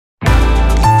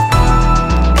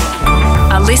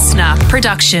listener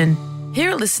production. Here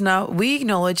at Listener, we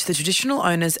acknowledge the traditional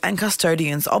owners and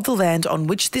custodians of the land on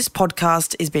which this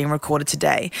podcast is being recorded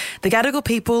today, the Gadigal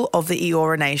people of the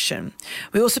Eora Nation.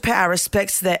 We also pay our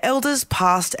respects to their elders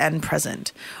past and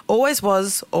present. Always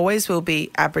was, always will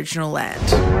be Aboriginal land.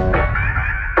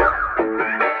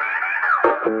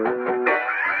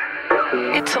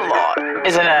 It's a lot,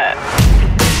 isn't it?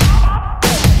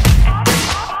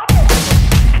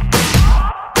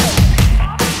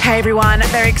 Hey everyone,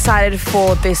 very excited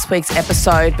for this week's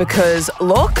episode because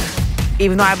look,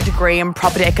 even though I have a degree in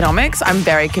property economics, I'm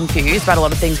very confused about a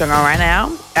lot of things going on right now,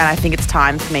 and I think it's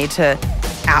time for me to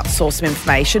outsource some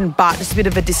information. But just a bit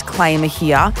of a disclaimer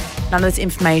here, none of this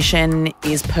information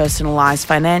is personalised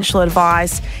financial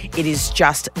advice. It is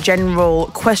just general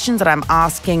questions that I'm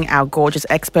asking our gorgeous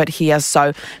expert here.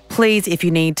 So please, if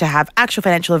you need to have actual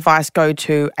financial advice, go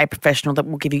to a professional that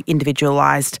will give you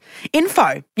individualised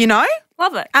info, you know?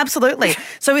 Love it. Absolutely.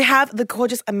 So we have the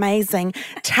gorgeous, amazing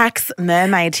tax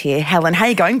mermaid here. Helen, how are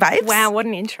you going, babes? Wow, what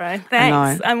an intro.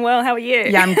 Thanks. I'm well. How are you?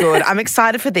 Yeah, I'm good. I'm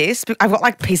excited for this. I've got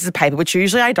like pieces of paper, which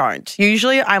usually I don't.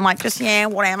 Usually I'm like, just, yeah,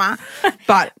 whatever.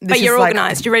 But this But you're is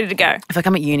organised. You're ready to go. I feel like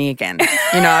I'm at uni again,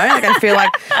 you know? Like I feel like,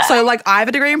 so like I have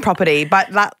a degree in property, but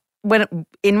that when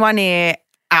in one ear,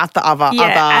 out the other.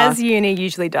 Yeah, as uni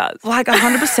usually does. Like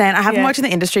 100%. I haven't worked in the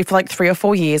industry for like 3 or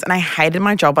 4 years and I hated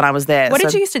my job when I was there. What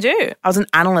did you used to do? I was an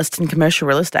analyst in commercial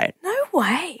real estate. No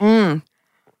way.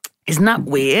 Isn't that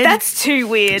weird? That's too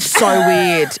weird. So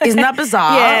weird. Isn't that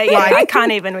bizarre? Yeah, Like, I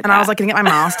can't even with and that. I was like going to get my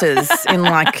master's in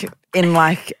what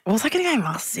was I going to get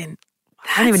my master's in?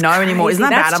 I don't even know anymore. Isn't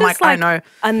that That's bad? I'm like, just I don't know.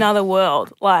 Another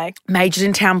world. Like, Majored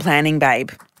in town planning,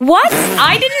 babe. what?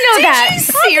 I didn't know that. you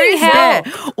Seriously?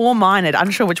 Yeah. Or minored. I'm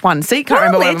not sure which one. See, can't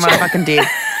remember what I fucking did.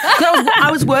 I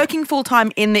was working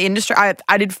full-time in the industry.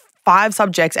 I did 5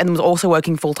 subjects and was also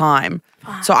working full-time.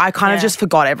 So I kind of just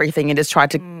forgot everything and just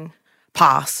tried to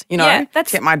pass, you know, Yeah,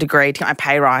 to get my degree, to get my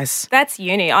pay rise. That's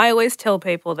uni. I always tell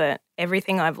people that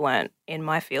everything I've learned in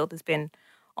my field has been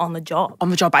on the job. On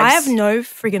the job basis. I have no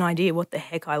friggin' idea what the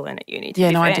heck I learned at uni.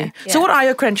 Yeah, no idea. So what are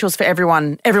your credentials for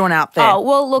everyone out there? Oh,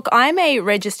 well, look, I'm a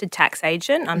registered tax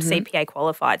agent. I'm CPA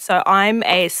qualified. So I'm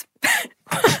a...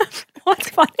 What's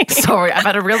funny? Sorry, I've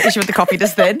had a real issue with the coffee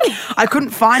just then. I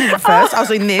couldn't find it at first. I was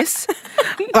doing this,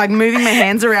 like moving my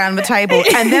hands around the table.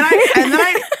 And then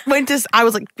I went to, I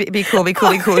was like, be cool. She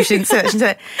didn't say it. And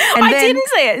I then, didn't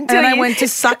say it until and then I went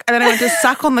to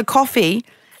suck on the coffee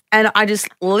and I just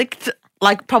licked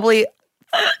like probably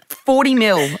 40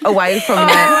 mil away from there.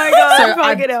 Oh my God,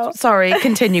 fucking hell. Sorry,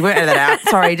 continue. We'll edit that out.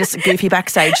 Sorry, just goofy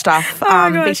backstage stuff.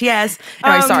 BTS.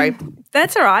 Anyway, sorry.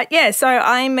 That's all right. Yeah, so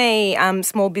I'm a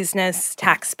small business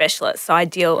tax specialist. So I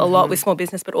deal a lot with small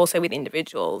business, but also with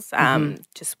individuals,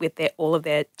 just with all of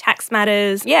their tax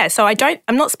matters. Yeah, so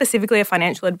I'm not specifically a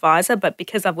financial advisor, but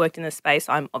because I've worked in this space,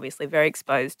 I'm obviously very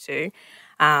exposed to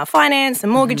finance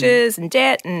and mortgages and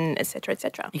debt and et cetera, et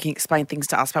cetera. You can explain things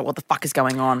to us about what the fuck is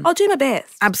going on. I'll do my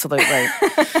best. Absolutely.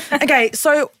 Okay,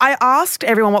 so I asked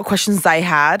everyone what questions they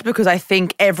had because I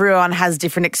think everyone has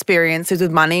different experiences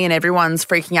with money and everyone's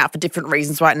freaking out for different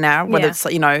reasons right now, whether it's,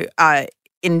 you know,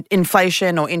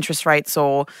 inflation or interest rates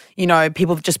or, you know,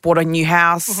 people that just bought a new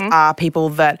house, people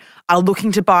that are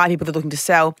looking to buy, people that are looking to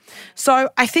sell. So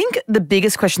I think the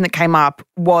biggest question that came up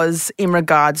was in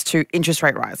regards to interest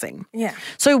rate rising. Yeah.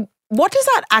 So what does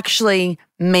that actually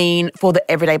mean for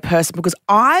the everyday person? Because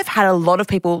I've had a lot of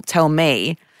people tell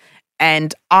me,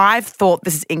 and I've thought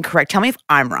this is incorrect. Tell me if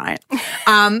I'm right.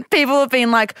 People have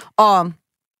been like, oh,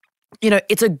 you know,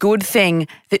 it's a good thing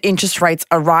that interest rates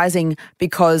are rising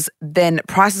because then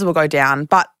prices will go down.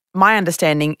 But my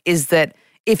understanding is that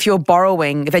if you're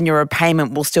borrowing, then your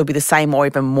repayment will still be the same or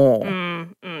even more.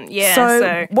 Yeah.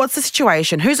 So what's the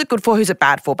situation? Who's it good for? Who's it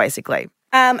bad for, basically?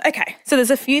 Okay, so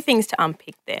there's a few things to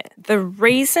unpick there. The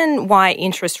reason why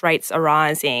interest rates are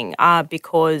rising are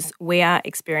because we are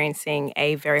experiencing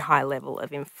a very high level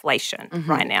of inflation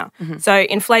right now. So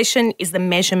inflation is the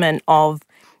measurement of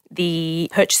the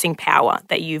purchasing power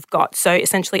that you've got. So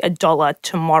essentially $1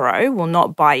 tomorrow will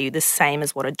not buy you the same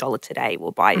as what $1 today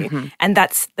will buy you. And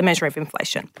that's the measure of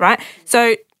inflation, right?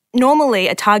 So normally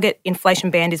a target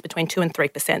inflation band is between 2 and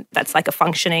 3%. That's like a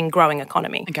functioning, growing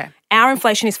economy. Okay. Our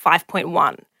inflation is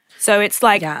 5.1. So it's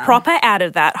like proper out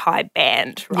of that high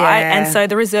band, right? Yeah. And so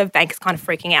the Reserve Bank is kind of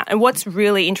freaking out. And what's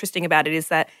really interesting about it is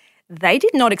that they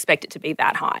did not expect it to be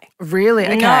that high. Really?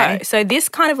 Okay. No. So this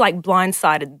kind of like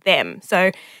blindsided them.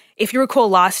 So if you recall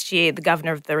last year, the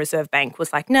governor of the Reserve Bank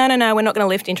was like, no, we're not going to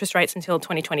lift interest rates until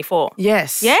 2024.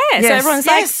 Yes. Yeah. So everyone's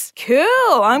like,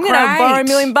 cool, I'm going to borrow $1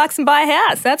 million and buy a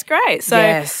house. That's great. So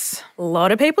a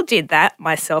lot of people did that,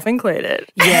 myself included.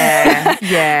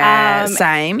 Yeah.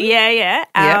 Same. Yeah.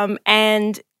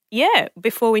 And yeah,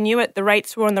 before we knew it, the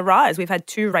rates were on the rise. We've had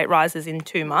 2 rate rises in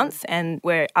 2 months, and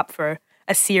we're up for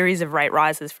a series of rate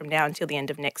rises from now until the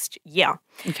end of next year.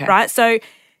 Okay. Right? So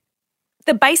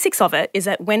the basics of it is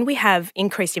that when we have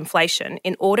increased inflation,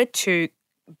 in order to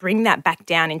bring that back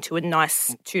down into a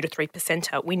nice 2 to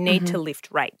 3%, we need to lift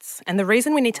rates. And the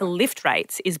reason we need to lift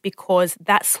rates is because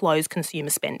that slows consumer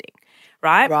spending,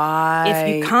 right?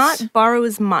 If you can't borrow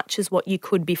as much as what you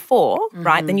could before,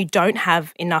 right, then you don't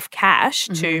have enough cash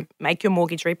to make your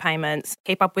mortgage repayments,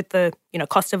 keep up with the,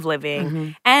 cost of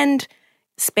living, and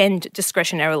spend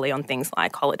discretionarily on things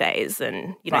like holidays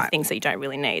and, things that you don't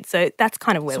really need. So that's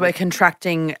kind of where we're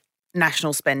contracting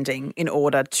national spending in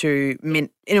order to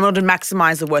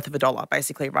maximise the worth of a dollar,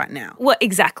 basically, right now. Well,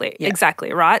 exactly,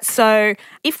 right? So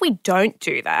if we don't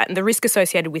do that, and the risk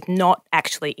associated with not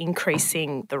actually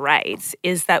increasing the rates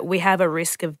is that we have a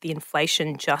risk of the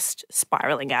inflation just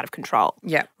spiralling out of control.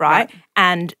 Yeah. Right?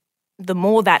 And the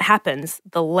more that happens,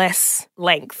 the less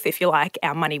length, if you like,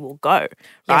 our money will go. Right?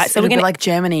 Yes, so we're going to be like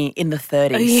Germany in the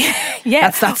 30s. Yeah.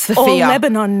 That's the fear. Or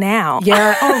Lebanon now.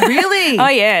 Yeah. Oh, really? Oh,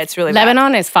 yeah, it's really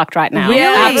Lebanon is fucked right now. Really?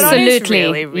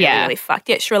 Absolutely. Really fucked.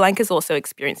 Yeah, Sri Lanka's also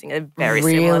experiencing a very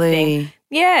similar thing.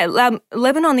 Yeah,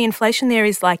 Lebanon, the inflation there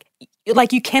is like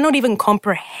you cannot even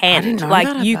comprehend.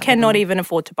 You cannot even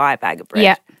afford to buy a bag of bread.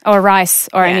 Yeah, or rice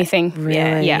or anything.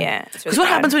 Really? Yeah. Because what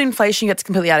happens when inflation gets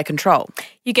completely out of control?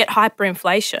 You get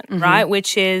hyperinflation, right?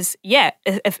 Which is,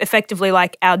 effectively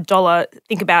like our dollar.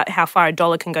 Think about how far a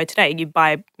dollar can go today. You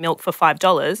buy milk for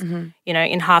 $5.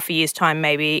 In half a year's time,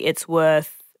 maybe it's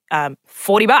worth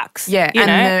 $40.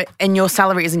 Yeah, and your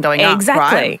salary isn't going up,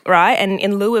 right? And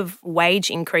in lieu of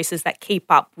wage increases that keep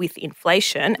up with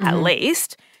inflation, at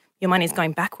least, your money's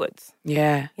going backwards.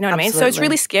 Yeah. You know what I mean? So it's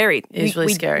really scary. It is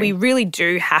really scary. We really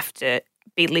do have to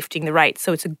be lifting the rates.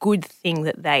 So it's a good thing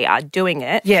that they are doing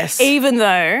it. Yes. Even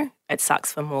though it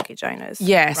sucks for mortgage owners.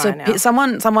 Yeah. So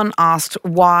someone asked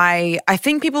why. I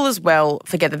think people as well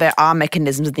forget that there are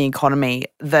mechanisms in the economy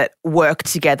that work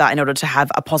together in order to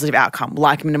have a positive outcome,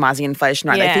 like minimising inflation,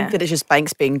 right? They think that it's just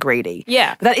banks being greedy.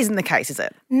 Yeah. But that isn't the case, is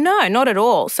it? No, not at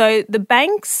all. So the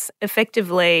banks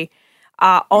effectively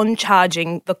are on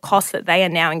charging the costs that they are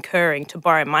now incurring to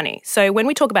borrow money. So when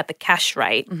we talk about the cash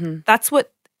rate, that's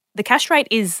what the cash rate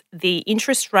is, the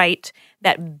interest rate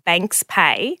that banks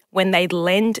pay when they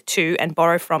lend to and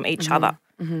borrow from each other,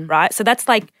 right? So that's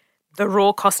like the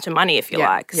raw cost to money, if you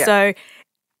like. Yeah. So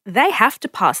they have to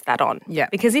pass that on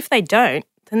because if they don't,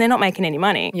 then they're not making any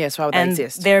money. Yes, why would they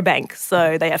exist? They're a bank,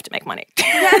 so they have to make money.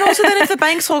 Yeah, and also then if the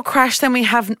banks all crash, then we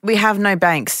have no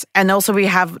banks, and also we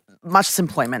have much less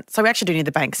employment. So we actually do need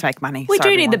the banks to make money. We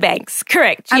do need the banks,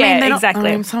 correct?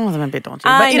 Exactly. Some of them are a bit daunting.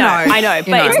 I know.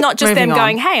 But it's not just them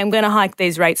going, hey, I'm going to hike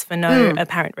these rates for no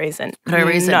apparent reason. No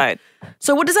reason. No.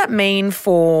 So what does that mean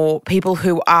for people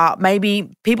who are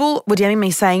people were DMing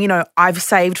me saying, I've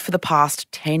saved for the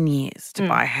past 10 years to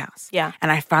buy a house. Yeah.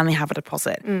 And I finally have a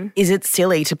deposit. Is it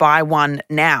silly to buy one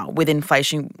now with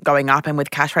inflation going up and with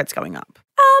cash rates going up?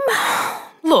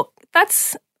 Look,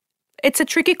 it's a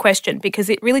tricky question because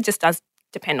it really just does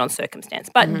depend on circumstance.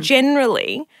 But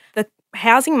generally, the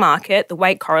housing market, the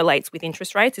way it correlates with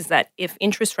interest rates is that if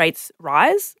interest rates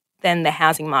rise, then the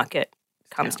housing market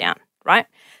comes down, right?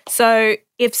 So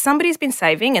if somebody's been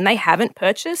saving and they haven't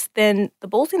purchased, then the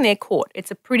ball's in their court.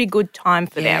 It's a pretty good time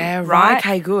for them, right?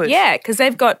 Okay, good. Yeah, because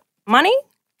they've got money,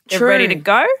 they're True. ready to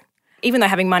go. Even though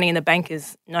having money in the bank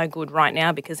is no good right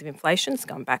now because of inflation, it's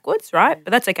gone backwards, right?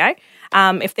 But that's okay.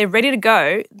 If they're ready to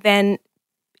go, then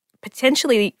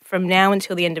potentially from now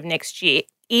until the end of next year,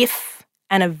 if,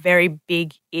 and a very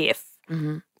big if,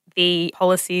 the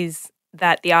policies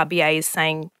that the RBA is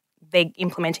saying they're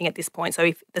implementing at this point, so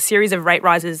if the series of rate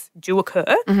rises do occur,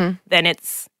 then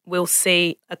we'll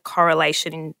see a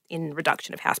correlation in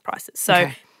reduction of house prices. So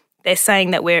they're saying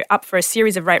that we're up for a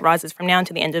series of rate rises from now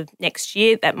until the end of next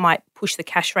year that might push the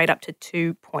cash rate up to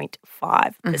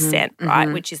 2.5%,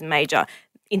 right, which is major.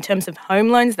 In terms of home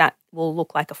loans, that will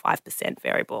look like a 5%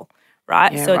 variable,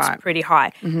 right? Yeah, so it's pretty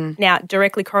high. Now,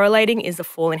 directly correlating is the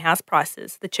fall in house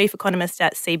prices. The chief economist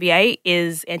at CBA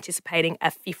is anticipating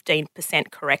a 15%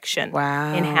 correction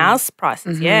in house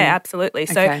prices. Yeah, absolutely.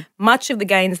 So much of the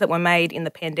gains that were made in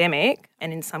the pandemic,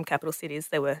 and in some capital cities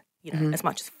there were as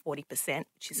much as 40%,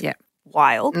 which is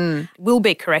wild, will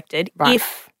be corrected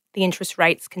if the interest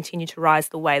rates continue to rise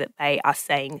the way that they are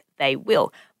saying they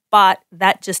will. But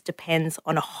that just depends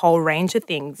on a whole range of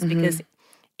things because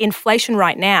inflation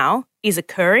right now is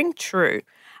occurring, true,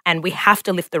 and we have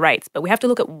to lift the rates, but we have to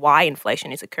look at why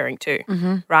inflation is occurring too,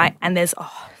 right? And there's a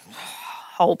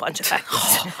whole bunch of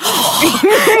factors. Where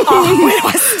do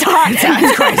I start?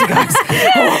 Sounds crazy, guys.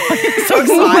 Oh, so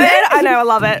excited. I know, I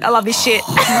love it. I love this shit.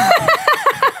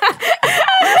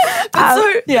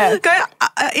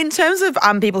 In terms of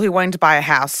people who wanting to buy a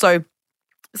house, so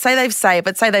say they've saved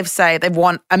they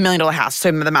want $1 million house.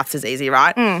 So the maths is easy,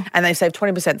 right? And they've saved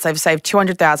 20%. So they've saved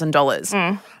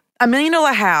 $200,000. $1 million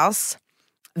house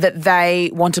that they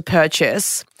want to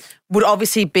purchase would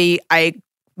obviously be a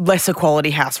lesser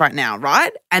quality house right now,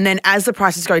 right? And then as the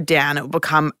prices go down, it will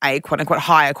become a quote unquote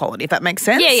higher quality, if that makes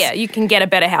sense. Yeah. You can get a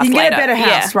better house. You can later. get a better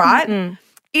house, right?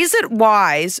 Is it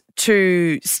wise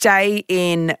to stay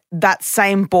in that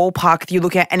same ballpark that you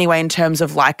look at anyway in terms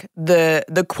of like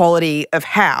the quality of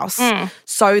house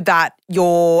so that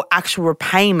your actual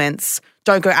repayments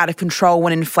don't go out of control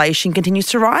when inflation continues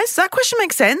to rise? Does that question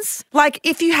make sense? Like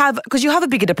if you have, because you have a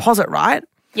bigger deposit, right?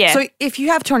 Yeah. So if you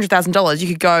have $200,000, you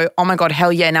could go, oh my God,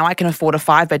 hell yeah, now I can afford a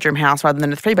 5-bedroom house rather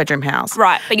than a 3-bedroom house.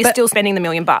 Right, but you're still spending the $1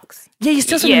 million. Yeah, you're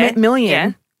still spending $1 million.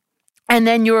 Yeah. And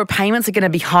then your payments are going to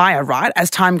be higher, right, as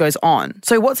time goes on.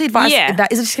 So what's the advice? Yeah.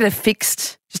 Is it just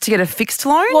to get a fixed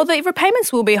loan? Well, the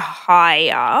repayments will be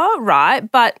higher, right?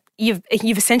 But you've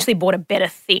essentially bought a better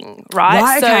thing, right?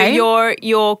 Right, okay. So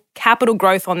your capital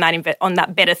growth on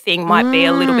that better thing might be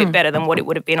a little bit better than what it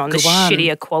would have been on the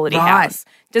shittier quality house.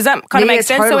 Does that kind of make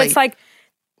sense? Totally. So it's like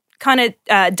kind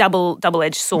of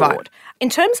double-edged sword. Right. In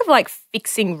terms of like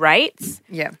fixing rates,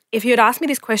 if you had asked me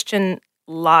this question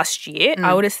last year,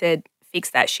 I would have said fix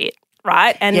that shit.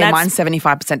 Right? And mine's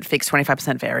 75% fixed,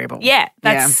 25% variable. Yeah,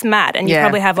 that's mad. And you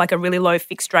probably have like a really low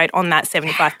fixed rate on that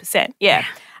 75%. Yeah.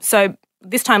 So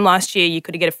this time last year, you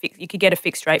could get a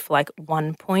fixed rate for like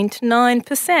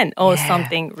 1.9% or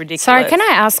something ridiculous. Sorry, can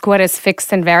I ask what is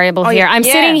fixed and variable here? I'm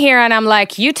sitting here and I'm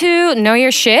like, you two know your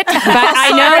shit, but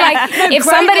I know like if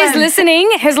somebody's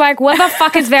listening, he's like, what the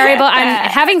fuck is variable?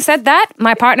 And having said that,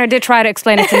 my partner did try to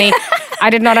explain it to me. I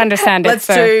did not understand it. Let's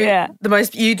do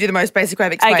the most basic way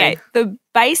of explaining. Okay, the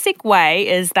basic way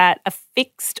is that a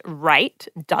fixed rate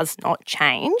does not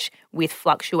change with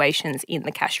fluctuations in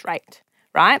the cash rate.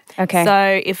 Right? Okay.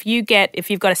 So if you've got a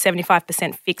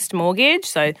 75% fixed mortgage,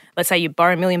 so let's say you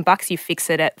borrow $1 million, you fix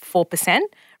it at 4%,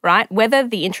 right? Whether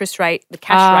the interest rate, the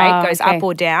cash rate goes up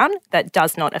or down, that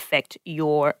does not affect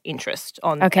your interest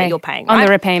that you're paying. On right?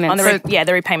 the repayments.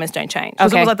 The repayments don't change.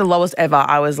 Because it was like the lowest ever.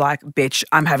 I was like, bitch,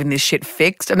 I'm having this shit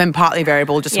fixed. And then partly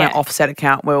variable, just my offset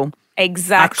account will.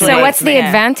 Exactly. So what's the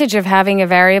advantage of having a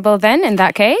variable then in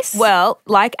that case? Well,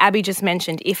 like Abby just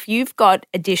mentioned, if you've got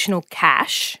additional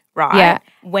cash, right? Yeah.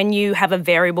 When you have a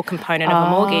variable component of a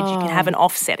mortgage, you can have an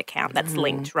offset account that's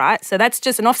linked, right? So that's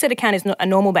just an offset account is a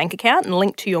normal bank account and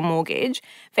linked to your mortgage.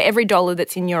 For every dollar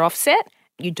that's in your offset,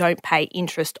 you don't pay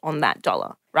interest on that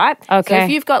dollar, right? Okay. So if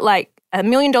you've got like $1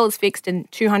 million fixed and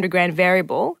 $200,000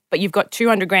 variable, but you've got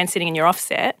 $200,000 sitting in your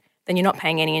offset, then you're not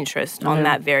paying any interest on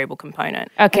that variable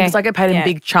component. Okay. Because I get paid in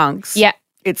big chunks. Yeah.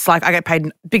 It's like I get paid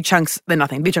big chunks, then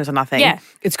nothing. Big chunks are nothing. Yeah.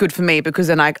 It's good for me because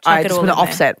then I just put an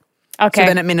offset. Okay. So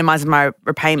then it minimizes my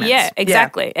repayments. Yeah,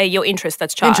 exactly. Your interest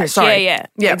that's charged. Interest, sorry. Yeah,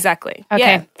 exactly. Okay.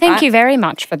 Yeah, Thank you very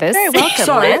much for this. Very welcome.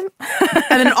 So, ma'am.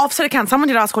 and then an offset account. Someone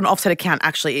did ask what an offset account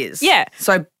actually is. Yeah.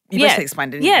 So you basically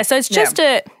explained it. Yeah, so it's just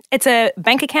it's a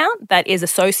bank account that is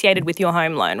associated with your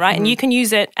home loan, right? And you can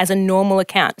use it as a normal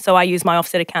account. So I use my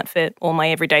offset account for all my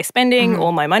everyday spending,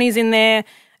 all my money's in there.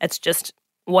 It's just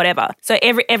whatever. So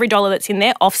every dollar that's in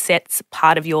there offsets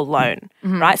part of your loan,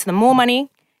 right? So the more money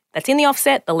that's in the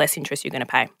offset, the less interest you're going to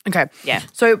pay. Okay. Yeah.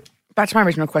 So back to my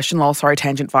original question, lol, sorry,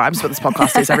 tangent vibes, what this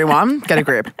podcast is, everyone. Get a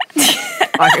grip.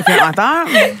 Like, if you don't like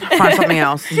that, find something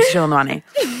else and chill on the money.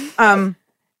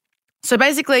 So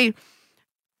basically,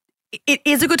 it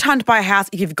is a good time to buy a house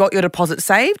if you've got your deposit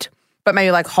saved, but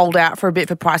maybe like hold out for a bit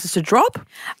for prices to drop?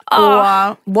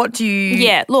 Or what do you...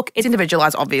 Yeah, look. It's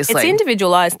individualised, obviously. It's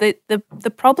individualised.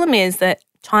 The problem is that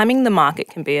timing the market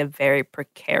can be a very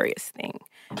precarious thing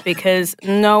because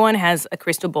no one has a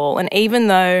crystal ball. And even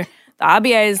though the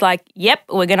RBA is like, yep,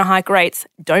 we're going to hike rates,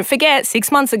 don't forget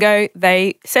 6 months ago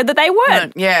they said that they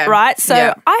weren't. Yeah. Right?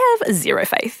 So I have zero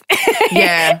faith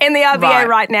in the RBA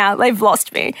right now. They've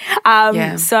lost me.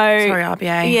 So sorry,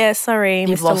 RBA. Yeah, sorry,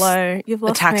 You've Mr. lost Lowe. You've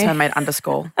lost the taxman me. made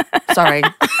underscore. Sorry.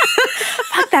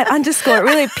 Fuck that underscore. It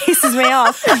really pisses me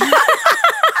off.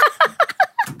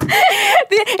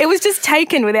 It was just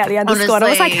taken without the underscore. And I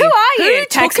was like, who are you?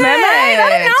 Tax mermaid? I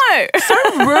don't know. So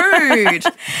rude.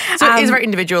 So it is very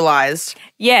individualised.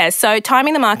 Yeah, so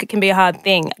timing the market can be a hard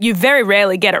thing. You very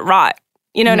rarely get it right.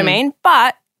 You know what I mean?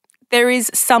 But there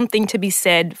is something to be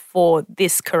said for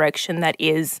this correction that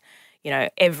is,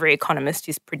 every economist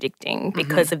is predicting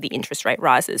because of the interest rate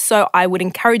rises. So I would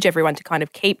encourage everyone to kind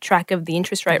of keep track of the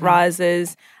interest rate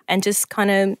rises and just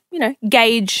kind of,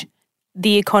 gauge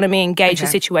the economy and gauge the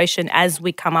situation as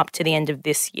we come up to the end of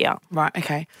this year. Right,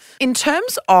 okay. In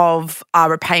terms of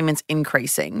repayments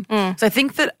increasing, so I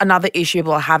think that another issue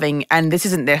people are having, and this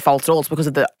isn't their fault at all, it's because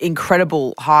of the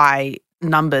incredible high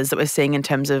numbers that we're seeing in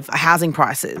terms of housing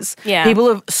prices. Yeah. People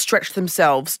have stretched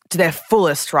themselves to their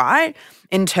fullest, right,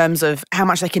 in terms of how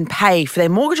much they can pay for their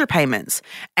mortgage repayments.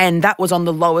 And that was on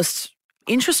the lowest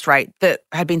interest rate that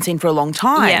had been seen for a long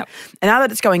time. Yeah. And now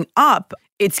that it's going up,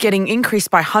 it's getting increased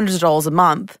by hundreds of dollars a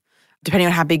month, depending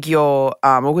on how big your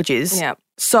mortgage is. Yeah.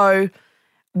 So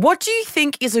what do you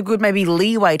think is a good maybe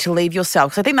leeway to leave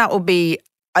yourself? Because I think that will be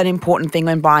an important thing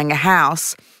when buying a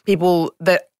house. People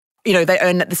that, they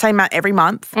earn the same amount every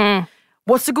month.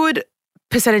 What's a good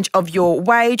percentage of your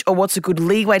wage, or what's a good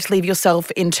leeway to leave yourself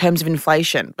in terms of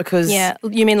inflation? Because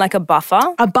you mean like a buffer?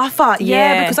 A buffer,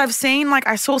 yeah. Because I've seen,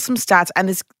 I saw some stats, and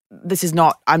this is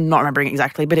not, I'm not remembering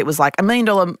exactly, but it was like $1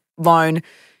 million loan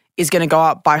is going to go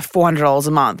up by $400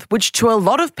 a month, which to a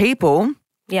lot of people,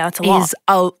 that's a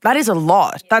lot. That is a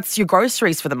lot. That's your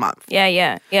groceries for the month.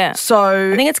 Yeah.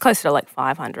 So I think it's closer to like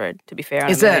 $500, to be fair,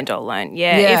 on $1 million loan.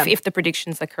 Yeah. If the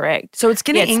predictions are correct. So it's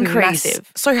going to increase.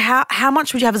 Massive. So how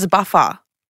much would you have as a buffer?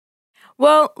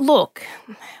 Well, look,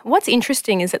 what's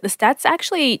interesting is that the stats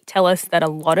actually tell us that a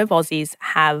lot of Aussies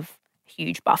have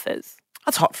huge buffers.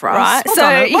 That's hot for us.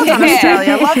 Right? Well done,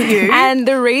 Australia. Love you. And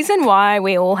the reason why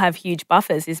we all have huge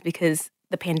buffers is because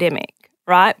the pandemic,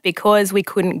 right? Because we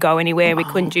couldn't go anywhere, we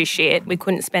couldn't do shit, we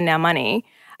couldn't spend our money.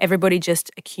 Everybody just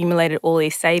accumulated all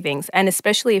these savings. And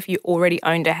especially if you already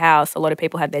owned a house, a lot of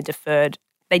people had they deferred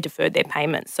their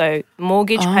payments. So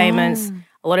mortgage payments,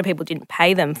 a lot of people didn't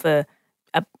pay them for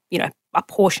a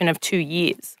portion of 2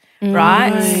 years.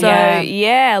 Right? So,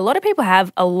 a lot of people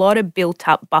have a lot of built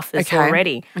up buffers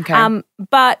already. Okay.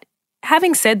 But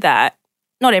having said that,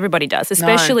 not everybody does,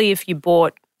 especially if you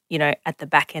bought, at the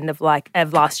back end of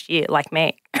last year, like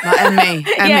me. And me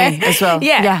as well.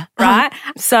 Yeah. Right?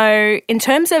 So in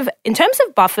terms of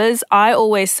buffers, I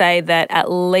always say that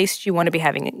at least you want to be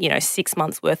having, 6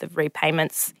 months worth of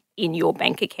repayments in your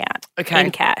bank account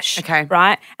in cash. Okay.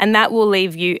 Right? And that will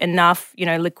leave you enough,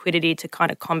 liquidity to kind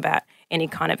of combat any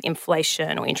kind of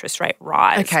inflation or interest rate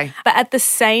rise. Okay. But at the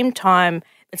same time,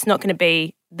 it's not going to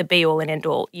be the be-all and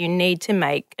end-all. You need to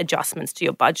make adjustments to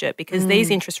your budget because these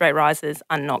interest rate rises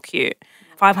are not cute.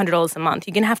 $500 a month,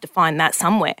 you're going to have to find that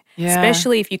somewhere,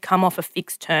 especially if you come off a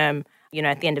fixed term,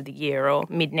 at the end of the year or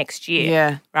mid-next year.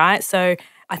 Yeah. Right? So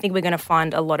I think we're going to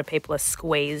find a lot of people are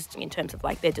squeezed in terms of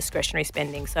their discretionary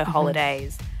spending, so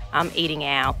holidays, eating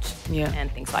out and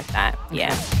things like that. Okay.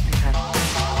 Yeah. Okay.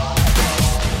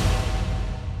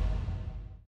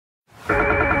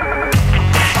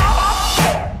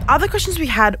 Other questions we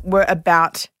had were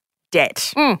about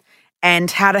debt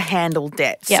and how to handle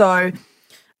debt. Yep. So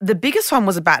the biggest one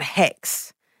was about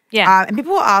HECS. Yeah. And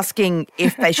people were asking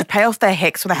if they should pay off their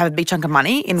HECS when they have a big chunk of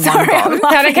money in one go.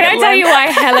 Hannah, can I tell you why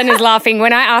Helen is laughing?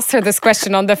 When I asked her this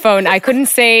question on the phone, I couldn't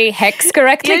say HECS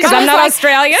correctly because I'm not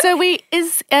Australian. So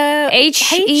is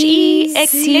H-E-C.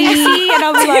 and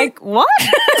I was like, what?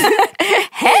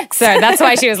 HECS? So that's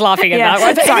why she was laughing at that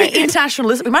one. So any international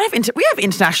listeners, we might have we have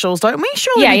internationals, don't we?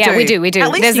 Surely we do. we do.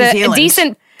 At least There's New a Zealand.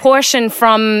 decent portion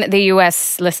from the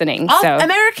US listening. Oh, so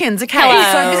Americans, okay. Hello.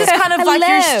 So this is kind of like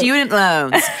your Hello. student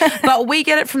loans. But we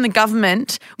get it from the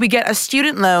government. We get a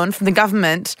student loan from the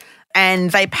government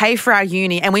and they pay for our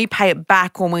uni and we pay it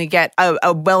back when we get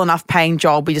a well enough paying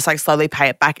job. We just slowly pay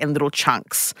it back in little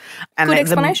chunks. And Good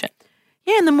explanation.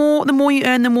 And the more you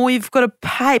earn, the more you've got to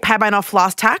pay. Pay mine off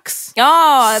last tax.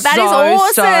 Oh, that is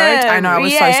awesome. Stoked. I know, I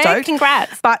was so stoked.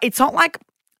 Congrats. But it's not like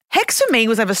HECS for me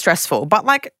was ever stressful, but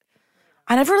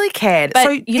I never really cared. But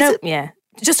so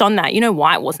just on that,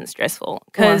 why it wasn't stressful?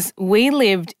 Because we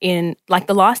lived in,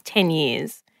 the last 10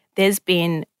 years, there's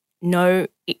been no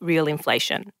real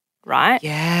inflation, right?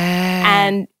 Yeah.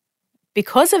 And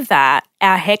because of that,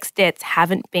 our HECS debts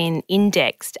haven't been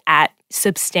indexed at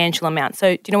substantial amounts.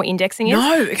 So do you know what indexing is?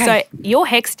 No, okay. So your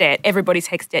HECS debt, everybody's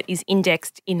HECS debt is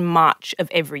indexed in March of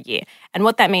every year. And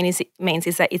what that means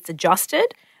is that it's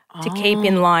adjusted to keep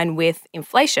in line with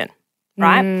inflation.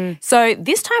 Right? So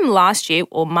this time last year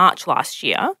or March last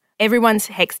year, everyone's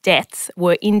HECS debts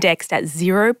were indexed at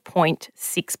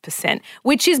 0.6%,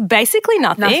 which is basically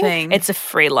nothing. It's a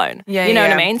free loan. Yeah, you know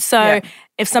what I mean? So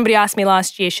if somebody asked me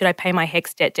last year, should I pay my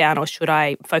HECS debt down or should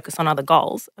I focus on other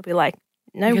goals? I'd be like,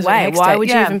 no Because way. of HECS Why debt, would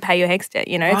you even pay your HECS debt?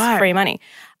 It's free money.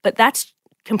 But that's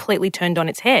completely turned on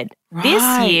its head. Right.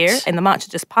 This year, in the March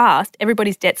that just passed,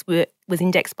 everybody's debts was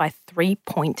indexed by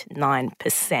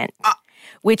 3.9%,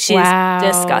 which is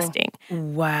disgusting.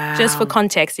 Wow. Just for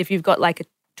context, if you've got like a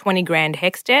 20 grand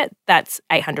HECS debt, that's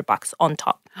 $800 on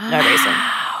top. No reason.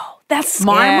 That's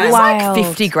mine was wild. Like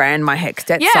 50 grand, my HECS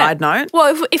debt, side note.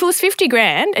 Well, if it was 50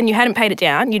 grand and you hadn't paid it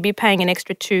down, you'd be paying an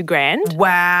extra 2 grand.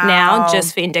 Wow. Now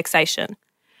just for indexation.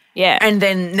 Yeah. And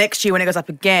then next year when it goes up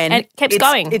again, and it keeps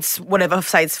going. It's whatever,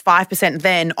 say it's 5%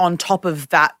 then on top of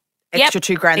that extra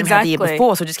 2 grand that we had the year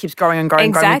before. So it just keeps growing and growing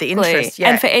and growing with the interest. Yeah.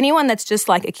 And for anyone that's just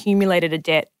like accumulated a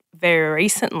debt very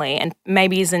recently and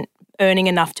maybe isn't earning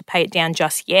enough to pay it down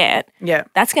just yet,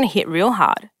 that's going to hit real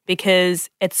hard because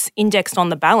it's indexed on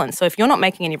the balance. So if you're not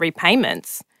making any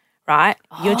repayments, right,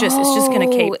 it's just going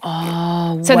to keep.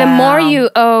 So the more you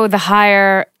owe, the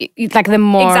higher, like the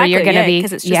more you're going to be.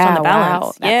 Because it's just on the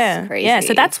balance. Wow, that's crazy. Yeah,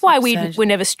 so that's why we were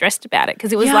never stressed about it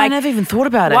because it was I never even thought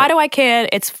about it. Why do I care?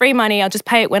 It's free money. I'll just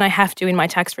pay it when I have to in my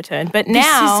tax return. But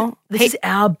now. This is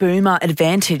our boomer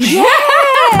advantage.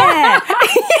 Yeah.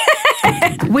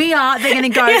 We are. They're going to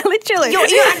go. Yeah, literally. You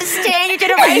understand your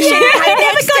generation. I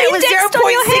never got it was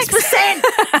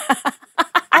 0.6%.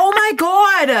 Oh my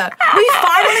God.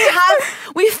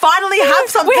 We finally have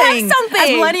something. We have something. As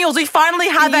millennials, we finally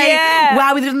have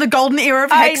we live in the golden era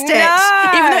of HECS debt.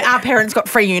 Even though our parents got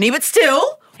free uni, but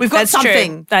still, we've got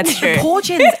something. That's true. Poor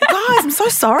Gen Z. Guys, I'm so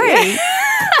sorry.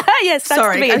 Yes,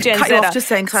 sucks to be a Gen cut you off just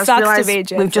saying because I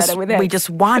realised we just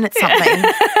won at something.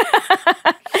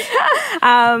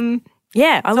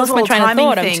 I lost my train of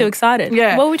thought. I'm too excited.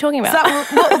 Yeah. What were we talking about?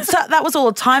 So that was all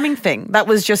a timing thing. That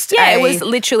was just it was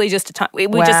literally just a time. We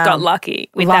just got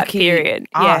lucky with that period.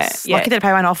 Us. Yeah. Lucky that it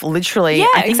paid off literally. Yeah,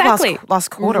 I think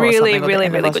last quarter really, or something. Really,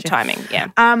 really good timing. Yeah.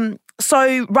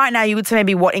 So right now you would say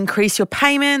maybe increase your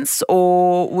payments,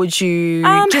 or would you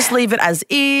just leave it as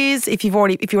is if you're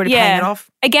already paying it off?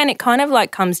 Again, it kind of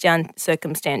like comes down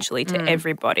circumstantially to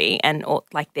everybody and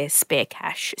like their spare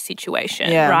cash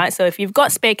situation, right? So if you've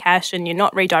got spare cash and you're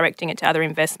not redirecting it to other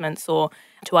investments or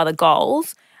to other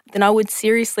goals, then I would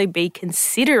seriously be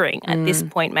considering at this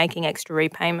point making extra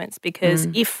repayments because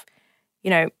if,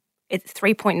 it's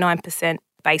 3.9%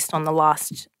 based on the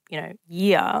last,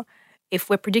 year, if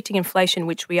we're predicting inflation,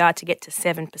 which we are, to get to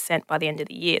 7% by the end of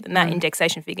the year, then that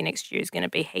indexation figure next year is going to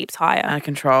be heaps higher. Out of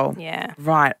control. Yeah.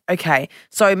 Right. Okay.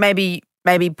 So maybe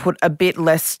put a bit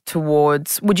less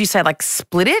towards, would you say like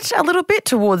split it a little bit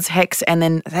towards HECS and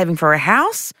then saving for a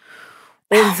house?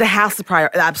 Or is the house the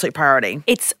absolute priority?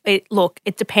 It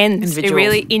depends. It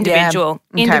really individual.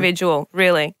 Yeah. Individual,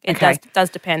 really. It does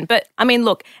depend. But I mean,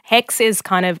 look, HECS is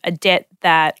kind of a debt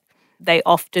that they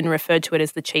often refer to it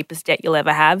as the cheapest debt you'll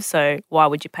ever have. So why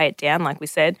would you pay it down, like we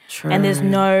said? True. And there's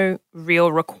no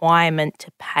real requirement to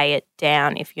pay it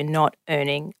down if you're not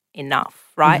earning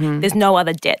enough, right? There's no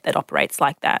other debt that operates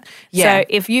like that. Yeah. So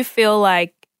if you feel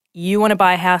like you want to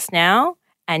buy a house now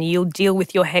and you'll deal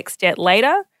with your HECS debt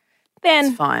later, then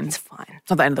it's fine. It's fine.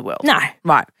 It's not the end of the world. No.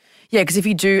 Right. Yeah, because if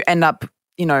you do end up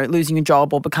losing your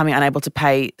job or becoming unable to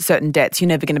pay certain debts, you're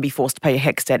never going to be forced to pay your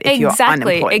HECS debt if you're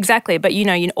unemployed. Exactly. But,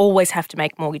 you always have to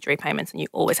make mortgage repayments and you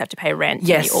always have to pay rent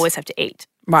and you always have to eat.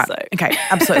 Right. So. Okay,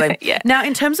 absolutely. Yeah. Now,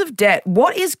 in terms of debt,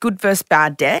 what is good versus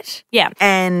bad debt? Yeah.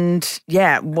 And,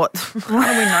 what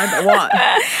how do we know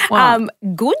that?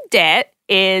 What? Good debt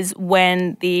is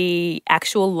when the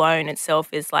actual loan itself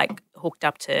is like hooked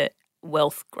up to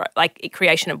wealth growth, like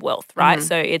creation of wealth, right?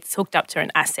 So it's hooked up to an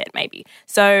asset maybe.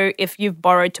 So if you've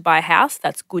borrowed to buy a house,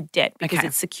 that's good debt because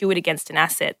it's secured against an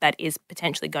asset that is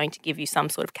potentially going to give you some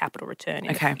sort of capital return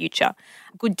in the future.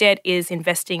 Good debt is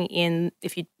investing in,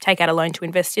 if you take out a loan to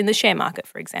invest in the share market,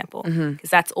 for example, because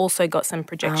that's also got some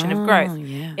projection of growth.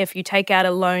 Yeah. If you take out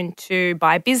a loan to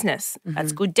buy a business,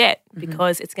 that's good debt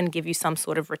because it's going to give you some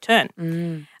sort of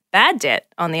return. Bad debt,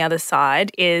 on the other side,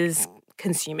 is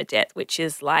consumer debt, which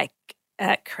is like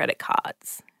credit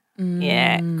cards.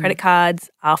 Yeah, credit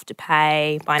cards,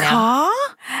 Afterpay, buy now. Car?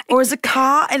 Or is a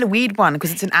car and a weird one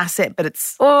because it's an asset, but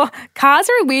it's... Oh, cars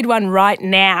are a weird one right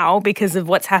now because of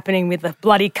what's happening with the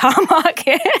bloody car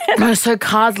market. Oh, so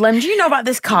cars, Lem, do you know about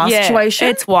this car situation?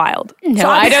 It's wild. No,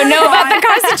 I don't know about the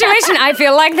car situation. I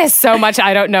feel like there's so much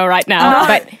I don't know right now.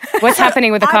 But what's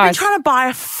happening with the cars? I've been trying to buy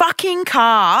a fucking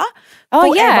car Oh,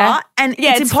 forever. yeah. And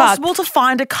Yeah, it's it's impossible to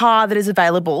find a car that is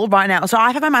available right now. So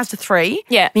I've had my Mazda 3.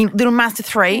 Yeah. I mean, little Mazda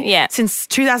 3. Yeah. Since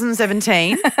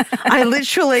 2017.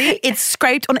 It's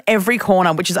scraped on every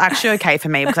corner, which is actually okay for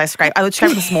me because I scraped it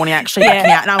this morning actually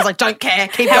backing out. And I was like, don't care,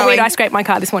 keep How going. weird, I scraped my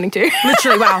car this morning too.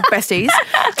 Literally, wow, besties.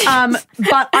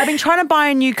 But I've been trying to buy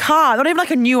a new car, not even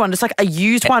like a new one, just like a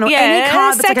used one or any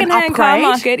car that's like an secondhand upgrade. car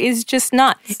market is just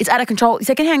nuts. It's out of control.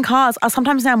 Secondhand cars are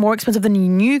sometimes now more expensive than a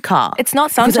new car. It's not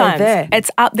Because they're sometimes. there.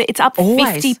 It's up. It's up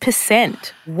Always.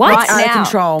 50%. What? Right Out of now.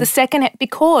 control. The second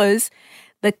because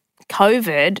the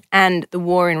COVID and the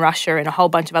war in Russia and a whole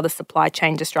bunch of other supply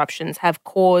chain disruptions have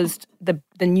caused the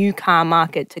new car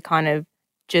market to kind of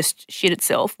just shit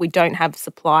itself. We don't have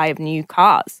supply of new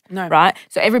cars, right?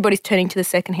 So everybody's turning to the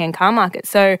secondhand car market.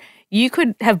 So you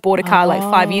could have bought a car like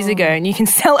 5 years ago and you can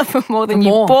sell it for more than you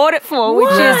bought it for,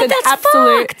 which is an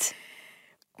absolute fucked.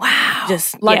 wow.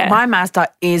 Just My Mazda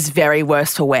is very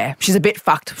worse for wear. She's a bit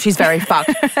fucked. She's very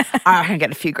fucked. I can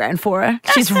get a few grand for her.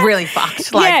 She's really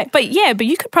fucked. but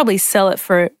you could probably sell it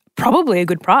for probably a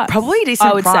good price. Probably a decent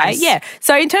I would price. say, yeah.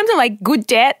 So in terms of like good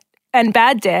debt and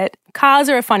bad debt, cars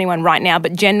are a funny one right now,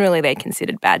 but generally they're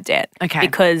considered bad debt. Okay.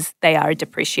 Because they are a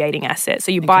depreciating asset.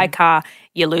 So you buy a car,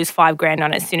 you lose $5,000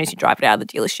 on it as soon as you drive it out of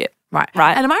the dealership. Right.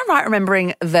 Right. And am I right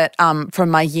remembering that from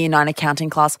my year 9 accounting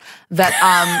class that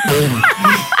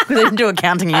because I didn't do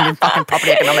accounting, you did fucking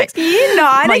property economics. Year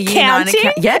 9 My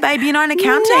accounting? yeah, baby, year 9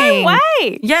 accounting. No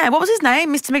way. Yeah, what was his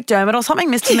name? Mr. McDermott or something?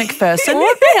 Mr. McPherson.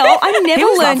 What the hell? I never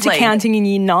was learned lovely. accounting in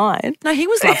year 9. No, he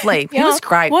was lovely. He Yeah. was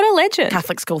great. What a legend.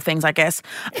 Catholic school things, I guess.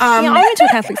 Yeah, I went to a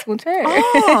Catholic school too.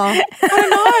 Oh, I don't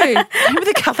know. Maybe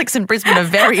the Catholics in Brisbane are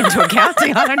very into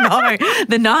accounting. I don't know.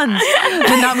 The nuns.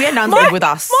 We had nuns live with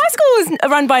us. My school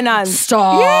was run by nuns.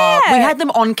 Stop. Yeah. We had them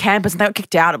on campus and they got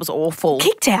kicked out. It was awful.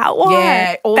 Kicked out? Why?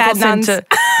 Yeah, all Bad got sent nuns. to.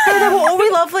 No, they were all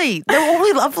really lovely. They were all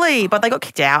really lovely, but they got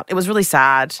kicked out. It was really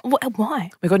sad.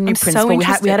 Why? We got a new I'm principal. So we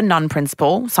interested. had a nun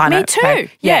principal. Sign Me up, too. okay.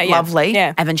 Yeah, yeah. lovely.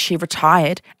 Yeah. And then she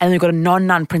retired, and then we got a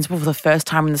non-nun principal for the first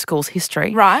time in the school's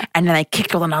history. Right. And then they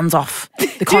kicked all the nuns off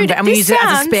the convent, and we this used it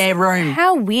as a sounds- spare room.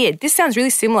 How weird. This sounds really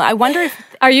similar. I wonder if...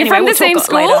 Are you Anyway, from we'll the same talk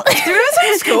school? later. Did we go to the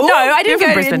same school? No, I You're didn't from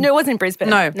go Brisbane. to... No, it wasn't Brisbane.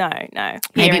 No. No. Maybe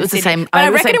Here it in was the Sydney. same- But I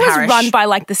it was the reckon same it was parish. run by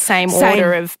like the same Same.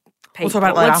 order of people. We'll talk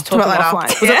about it later. Let's talk about later.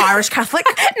 offline. Was it Irish Catholic?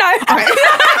 No. Okay.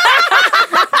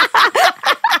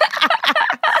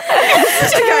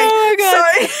 Oh,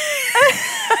 God.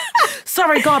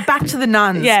 Sorry, God, back to the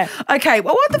nuns. Yeah. Okay,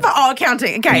 well, what the fuck? Oh,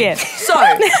 accounting. Okay. Yeah. So,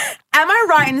 am I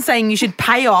right in saying you should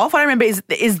pay off? What I remember is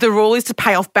the rule is to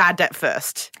pay off bad debt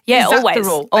first. Yeah, Is that always. the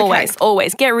rule? Always, Okay.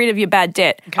 always. Get rid of your bad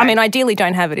debt. Okay. I mean, ideally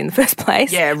don't have it in the first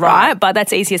place. Yeah, right. But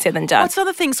that's easier said than done. What's the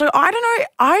other thing? So I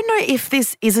don't know if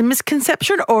this is a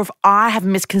misconception or if I have a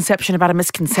misconception about a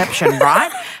misconception,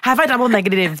 right? Have I double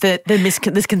negative this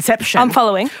conception? I'm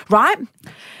following. Right?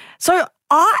 So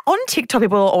on TikTok,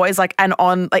 people are always like, and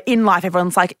on like in life,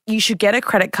 everyone's like, you should get a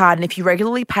credit card, and if you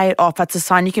regularly pay it off, that's a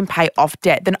sign you can pay off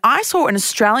debt. Then I saw an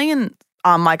Australian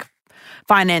like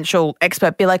financial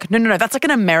expert be like, no, that's like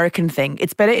an American thing.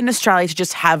 It's better in Australia to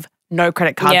just have no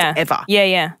credit cards ever.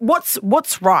 Yeah. What's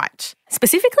right?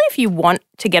 Specifically, if you want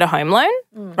to get a home loan,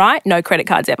 right? No credit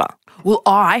cards ever. Well,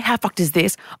 how fucked is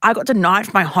this? I got denied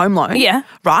for my home loan. Yeah.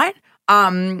 Right?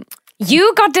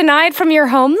 You got denied from your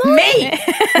home loan? Me.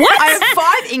 What? I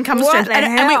have 5 income What streams. the And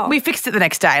hell? we fixed it the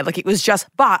next day. Like it was just,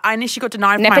 but I initially got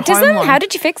denied for my Nepotism? home loan. How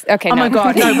did you fix? Okay, Oh no. my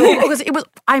God. No, because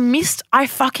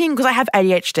because I have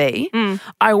ADHD.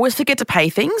 I always forget to pay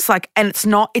things. Like, and it's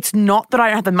not that I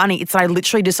don't have the money. It's that I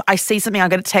literally I see something, I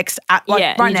get a text at like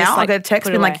Yeah, right you just, now, I like, get a text put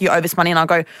it being like, away. you owe this money, and I'll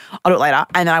go, I'll do it later.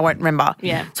 And then I won't remember.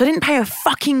 Yeah. So I didn't pay a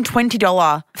fucking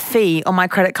 $20 fee on my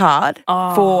credit card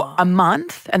for a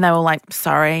month. And they were like,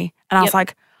 sorry. And I was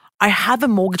like, I have a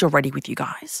mortgage already with you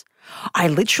guys. I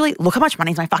literally look how much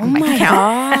money's in my fucking bank account.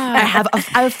 I have a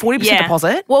 40%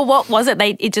 deposit. Well, what was it?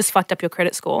 It just fucked up your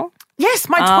credit score? Yes,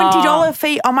 my $20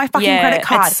 fee on my fucking Yeah, credit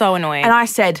card. it's so annoying. And I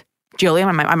said, Julian,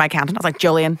 I'm my accountant. I was like,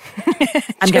 Julian,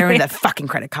 I'm getting rid of that fucking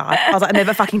credit card. I was like, I'm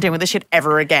never fucking dealing with this shit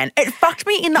ever again. It fucked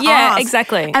me in the Yeah, ass.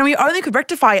 exactly. And we only could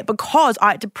rectify it because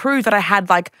I had to prove that I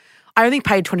had I only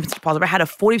paid 20% deposit, but I had a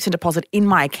 40% deposit in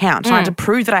my account. So I had to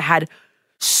prove that I had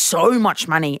so much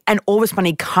money and all this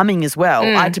money coming as well.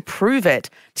 I had to prove it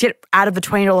to get out of the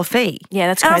 $20 fee. Yeah,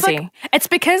 that's And I was crazy. like, It's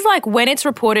because when it's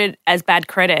reported as bad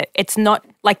credit, it's not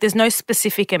there's no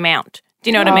specific amount. Do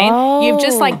you know what I mean? You've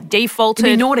just defaulted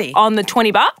You'd be naughty. on the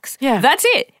 $20. Yeah. That's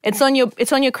it. It's on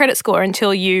your credit score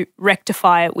until you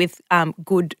rectify it with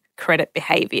good credit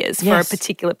behaviors for a Yes.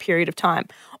 particular period of time.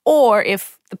 Or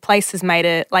if the place has made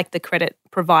the credit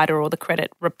provider or the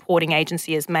credit reporting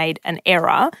agency has made an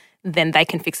error, then they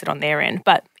can fix it on their end.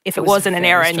 But if it wasn't an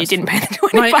error and you didn't pay the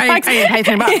 $20, I didn't pay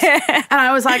 $20. Yeah. And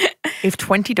I was like, if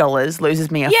 $20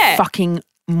 loses me a fucking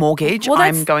mortgage,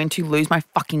 I'm going to lose my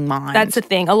fucking mind. That's the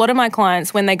thing. A lot of my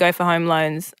clients, when they go for home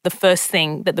loans, the first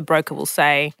thing that the broker will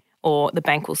say or the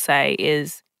bank will say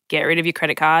is get rid of your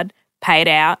credit card, pay it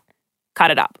out,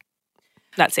 cut it up.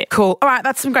 That's it. Cool. All right,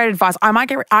 that's some great advice. I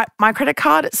might my credit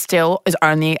card still is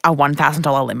only a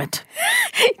 $1,000 limit.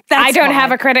 I don't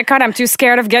have a credit card. I'm too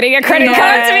scared of getting a credit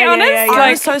card, to be honest.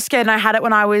 I was so scared, and I had it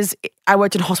when I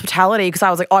worked in hospitality because I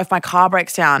was like, if my car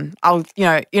breaks down, I'll, you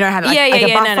know how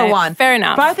a buffer one. Fair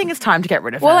enough. But I think it's time to get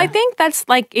rid of it. Well, I think that's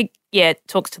it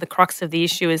talks to the crux of the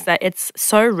issue is that it's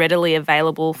so readily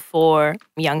available for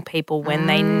young people when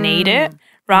they need it,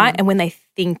 right? And when they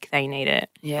think they need it,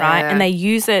 right? And they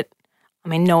use it. I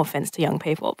mean, no offense to young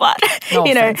people, but,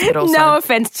 no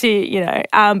offense to,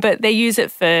 but they use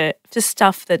it for just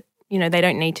stuff that, they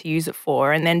don't need to use it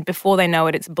for. And then before they know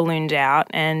it, it's ballooned out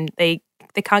and they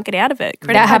can't get out of it.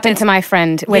 That happened to my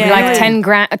friend with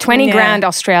 20 grand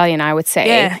Australian, I would say.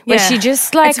 Yeah. But she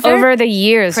just over the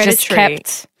years just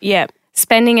kept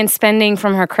spending and spending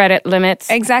from her credit limits.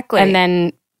 Exactly. And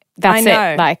then that's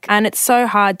it. And it's so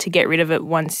hard to get rid of it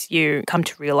once you come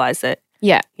to realize it.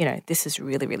 Yeah. This is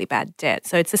really, really bad debt.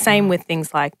 So it's the same with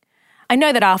things like, I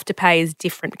know that Afterpay is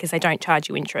different because they don't charge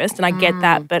you interest and I get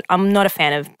that, but I'm not a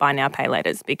fan of buy now, pay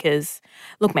laters because,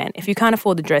 look, man, if you can't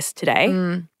afford the dress today,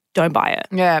 don't buy it.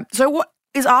 Yeah. So what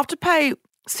is Afterpay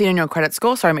seen on your credit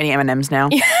score? So many M&Ms now.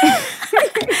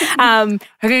 Can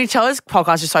you tell this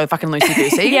podcast is so fucking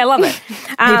loosey-goosey? Yeah, I love it.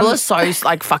 People are so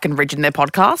fucking rigid in their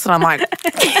podcasts and I'm like...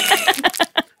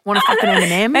 Want a fucking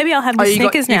M&M? Maybe I'll have the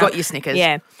Snickers now. You got your Snickers.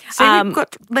 Yeah. See, we've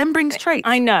got Lem brings treats.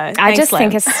 I know. I just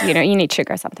think it's, you need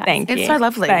sugar sometimes. Thank you. It's so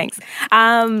lovely. Thanks.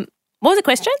 What was the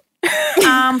question?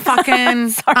 Fucking...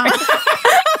 Sorry.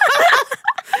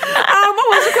 What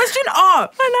was the question? Oh,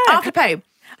 I know. Afterpay.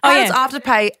 How does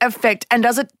Afterpay affect, and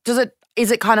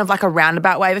is it kind of like a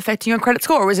roundabout way of affecting your credit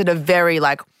score or is it a very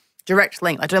direct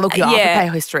link? Do I look at your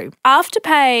Afterpay history?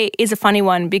 Afterpay is a funny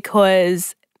one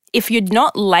because if you're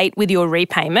not late with your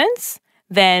repayments,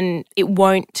 then it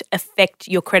won't affect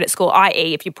your credit score,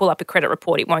 i.e. if you pull up a credit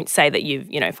report, it won't say that you've,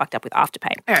 fucked up with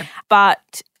Afterpay. Yeah.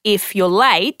 But if you're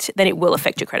late, then it will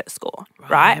affect your credit score,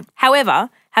 right? However,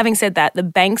 having said that, the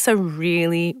banks are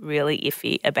really, really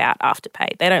iffy about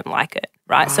Afterpay. They don't like it,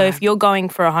 right? So if you're going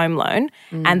for a home loan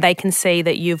and they can see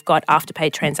that you've got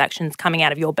Afterpay transactions coming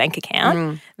out of your bank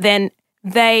account, then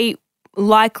they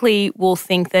likely will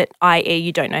think that, i.e.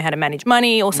 you don't know how to manage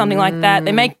money or something like that.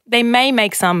 They may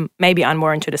make some maybe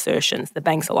unwarranted assertions. The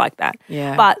banks are like that.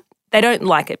 Yeah. But they don't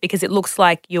like it because it looks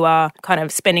like you are kind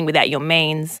of spending without your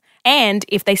means. And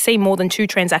if they see more than 2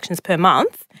 transactions per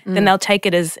month, then they'll take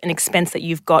it as an expense that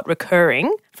you've got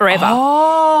recurring forever.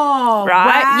 Oh,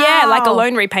 right? wow. Yeah, like a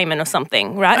loan repayment or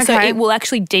something, right? Okay. So it will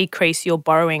actually decrease your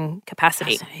borrowing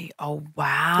capacity. Oh,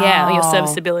 wow. Yeah, your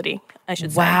serviceability, I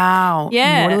should say. Wow.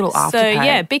 Yeah. What a little Afterpay. So,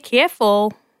 yeah, be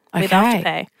careful with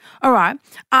Afterpay. All right.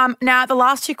 Now, the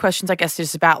last 2 questions, I guess,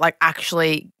 is about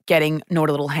actually getting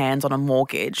naughty little hands on a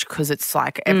mortgage because it's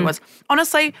everyone's...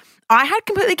 Honestly, I had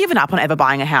completely given up on ever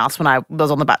buying a house when I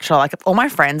was on The Bachelor. All my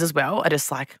friends as well are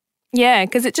just yeah,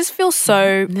 because it just feels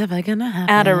so never gonna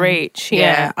happen. out of reach.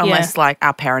 Yeah. Unless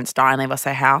our parents die and leave us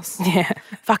a house. Yeah.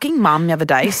 Fucking mum the other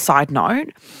day, side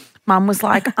note, mum was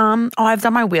like, I've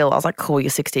done my will. I was like, cool, you're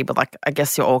 60, but I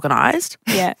guess you're organised.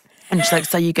 Yeah. And she's like,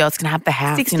 so you girls can have the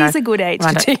house. 60 is a good age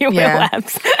to do your will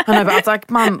apps. I know, but I was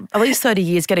like, Mum, at least 30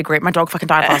 years, get a grip. My dog fucking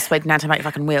died last week. Now to make your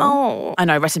fucking will. Oh. I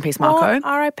know, rest in peace, Marco.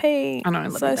 R.I.P. I know,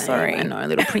 so sorry. I know,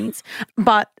 little prince.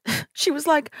 But she was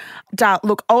like, Dal,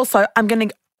 look, also,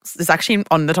 this is actually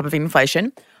on the top of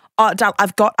inflation. Oh, Dal,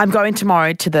 I'm going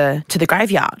tomorrow to the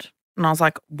graveyard. And I was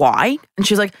like, why? And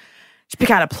she was like, to pick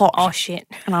out a plot. Oh, shit.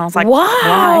 And I was like,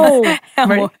 wow.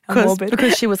 Why?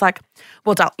 Because she was like,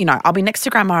 well, Dal, I'll be next to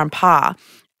Grandma and Pa.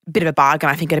 Bit of a bargain.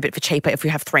 I think get a bit for cheaper if we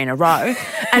have 3 in a row.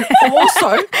 And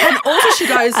also she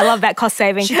goes, I love that cost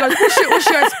saving. She goes,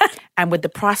 and with the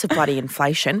price of bloody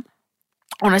inflation,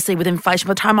 honestly, with inflation,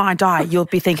 by the time I die, you'll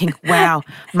be thinking, wow,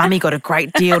 Mummy got a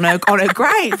great deal on her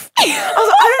grave. I was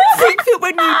like, I don't think that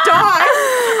when you die,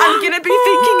 I'm going to be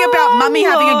thinking about Mummy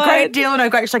having a great deal on her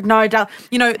grave. She's like, no, Dal,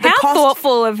 How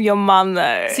thoughtful of your mum,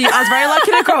 though. See, I was very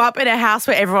lucky to grow up in a house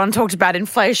where everyone talked about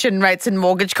inflation rates and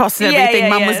mortgage costs and everything.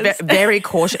 Mum was very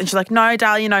cautious. And she's like, no,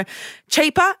 Dal,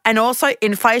 cheaper and also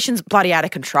inflation's bloody out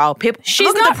of control. People,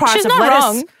 look at the price of lettuce.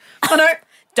 Wrong. I know.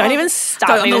 Don't even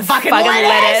start me with fucking lettuce.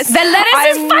 lettuce. The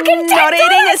lettuce is fucking $10 not eating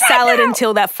a right salad now.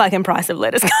 until that fucking price of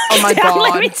lettuce comes Oh my down,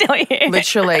 God. let me tell you.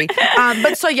 Literally.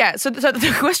 So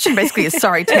the question basically is,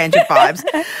 sorry, tangent vibes.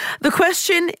 The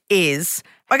question is,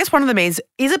 I guess one of them is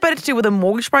it better to deal with a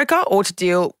mortgage broker or to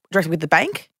deal directly with the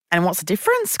bank? And what's the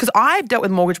difference? Because I've dealt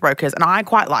with mortgage brokers and I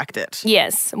quite liked it.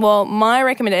 Yes. Well, my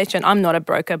recommendation, I'm not a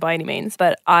broker by any means,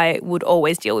 but I would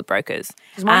always deal with brokers.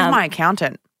 Because mine's my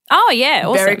accountant. Oh, yeah.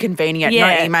 Awesome. Very convenient.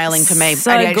 Yeah, no emailing to me.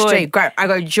 so ADHD. good. Great. I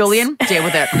go, Julian, deal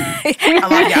with it. I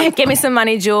love you. Get me some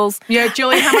money, Jules. Yeah,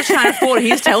 Julian, how much can I afford? He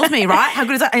just tells me, right? How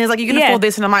good is that? And he's like, you can Yeah. afford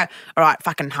this. And I'm like, all right,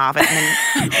 fucking halve it.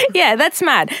 And then, Yeah, that's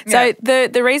mad. Yeah. So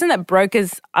the reason that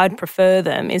brokers, I'd prefer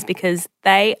them is because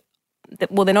they're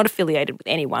not affiliated with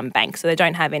any one bank. So they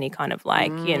don't have any kind of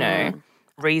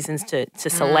reasons to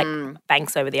select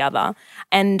banks over the other.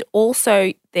 And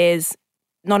also there's,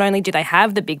 not only do they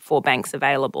have the big four banks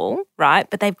available, right,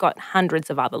 but they've got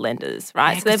hundreds of other lenders,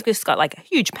 right? So they've just got like a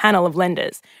huge panel of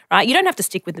lenders, right? You don't have to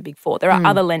stick with the big four. There are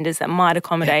other lenders that might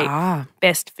accommodate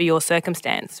best for your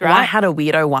circumstance, right? Well, I had a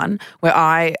weirdo one where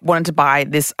I wanted to buy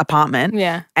this apartment.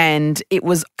 Yeah. And it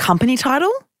was company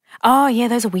title. Oh, yeah,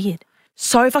 those are weird.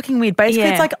 So fucking weird. Basically,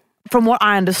 Yeah. it's like, from what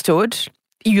I understood,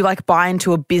 you like buy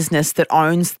into a business that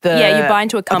owns the Yeah, you buy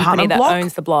into a company apartment that block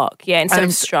owns the block. Yeah, instead of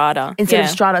Owns- strata. instead of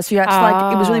Yeah. strata. So you had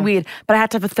to it was really weird. But I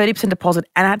had to have a 30% deposit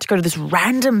and I had to go to this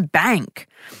random bank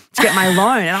to get my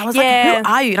loan. And I was Yeah. like,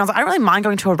 who are you? And I was like, I don't really mind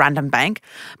going to a random bank.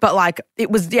 But like,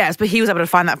 it was, yes, but he was able to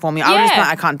find that for me. I was just like,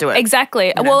 I can't do it.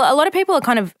 Exactly. Well, a lot of people are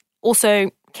kind of also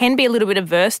can be a little bit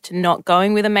averse to not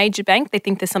going with a major bank. They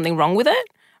think there's something wrong with it,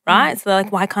 right? So they're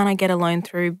like, why can't I get a loan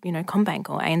through, Combank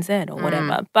or ANZ or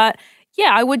whatever? But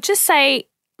yeah, I would just say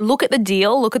look at the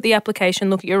deal, look at the application,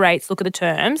 look at your rates, look at the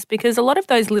terms, because a lot of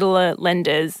those littler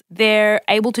lenders, they're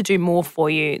able to do more for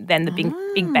you than the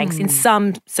big banks in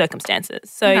some circumstances.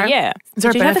 So yeah. Is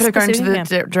there a Did you have benefit of going specific-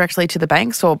 to directly to the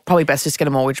banks, or probably best just get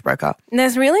a mortgage broker?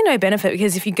 There's really no benefit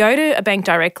because if you go to a bank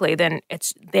directly, then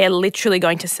they're literally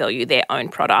going to sell you their own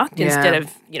product instead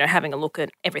of having a look at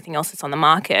everything else that's on the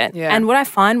market. Yeah. And what I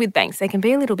find with banks, they can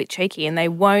be a little bit cheeky and they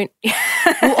won't.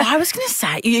 Well, I was going to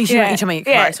say, you tell me.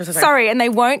 Yeah. Right, Sorry, and they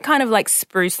won't kind of like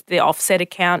spruce the offset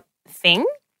account thing.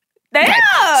 They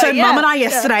are. So Mum and I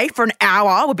yesterday for an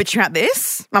hour were bitching about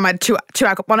this. Mum had two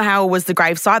hours. 1 hour was the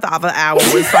graveside, the other hour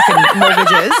was fucking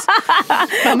mortgages.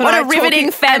 What a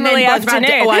riveting family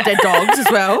afternoon. Our dead dogs as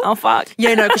well. Oh, fuck.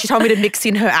 Yeah, no, because she told me to mix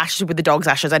in her ashes with the dog's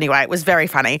ashes anyway. It was very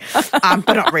funny,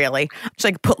 but not really. She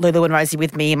like put Lulu and Rosie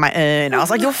with me in my urn. I was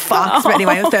like, you're fucked. But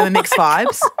anyway, it was Thermomix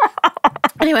vibes.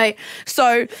 Anyway,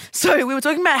 so we were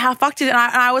talking about how fucked it is, and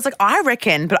I was like, I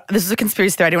reckon, but this is a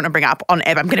conspiracy theory I didn't want to bring up on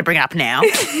air, but I'm going to bring it up now.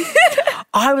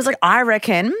 I was like, I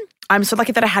reckon I'm so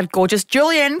lucky that I had gorgeous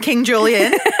King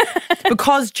Julian,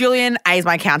 because Julian, A, is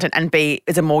my accountant, and B,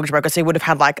 is a mortgage broker, so he would have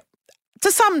had like,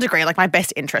 to some degree, like my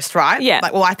best interest, right? Yeah.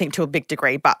 Like, well, I think to a big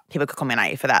degree, but people could call me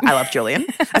naive for that. I love Julian,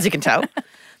 as you can tell.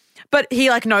 But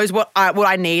he like knows what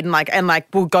I need and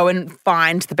will go and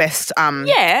find the best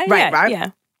rate, right? Yeah.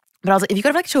 But I was like, if you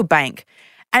go to a bank,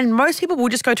 and most people will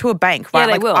just go to a bank, right?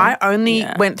 Yeah, they will. I only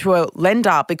went through a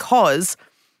lender because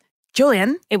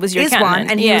Julian was your is one, accountant,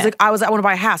 and he was like, I want to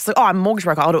buy a house. Like, I'm a mortgage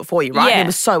broker, I'll do it for you, right? Yeah. And it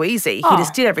was so easy. He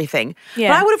just did everything. Yeah.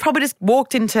 But I would have probably just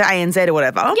walked into ANZ or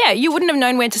whatever. Yeah, you wouldn't have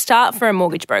known where to start for a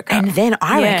mortgage broker. And then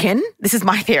I reckon, this is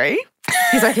my theory.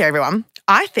 Here's my theory, everyone.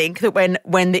 I think that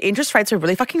when the interest rates are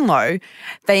really fucking low,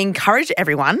 they encourage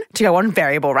everyone to go on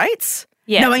variable rates,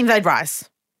 knowing they'd rise.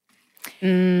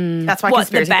 That's my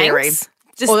conspiracy theory.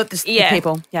 Or the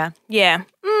people, yeah. Yeah.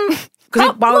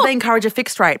 Because why would they encourage a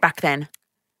fixed rate back then?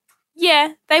 Yeah,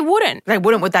 they wouldn't. They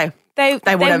wouldn't, would they? They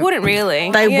wouldn't really.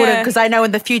 They wouldn't, because they know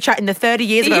in the future, in the 30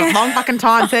 years, we've got a long fucking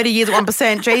time, 30 years at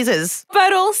 1%, Jesus.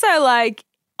 But also, like,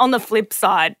 on the flip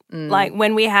side, like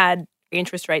when we had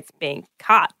interest rates being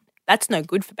cut, that's no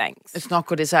good for banks. It's not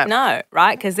good, is it? No,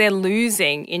 right? Because they're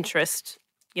losing interest,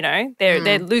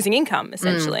 they're losing income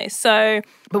essentially. So,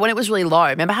 but when it was really low,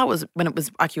 remember how it was when it was,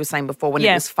 like you were saying before, when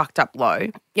it was fucked up low?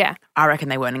 Yeah. I reckon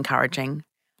they weren't encouraging.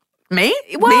 Me?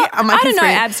 Well, Me? I don't know,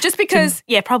 Abs, just because,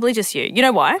 probably just you. You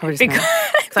know why? Because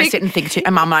I sit and think too,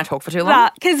 and Mum and I talk for too long.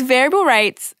 Because variable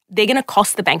rates, they're going to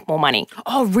cost the bank more money.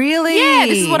 Oh, really? Yeah,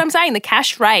 this is what I'm saying. The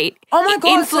cash rate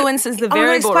influences the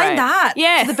variable explain rate. That.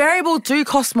 Yeah. So the variable do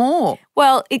cost more.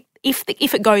 Well, if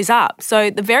it goes up. So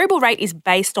the variable rate is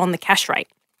based on the cash rate.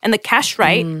 And the cash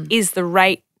rate is the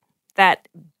rate that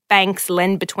banks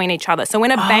lend between each other. So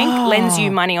when a bank lends you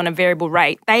money on a variable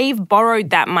rate, they've borrowed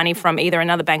that money from either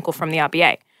another bank or from the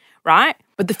RBA, right?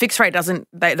 But the fixed rate doesn't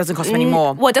cost them any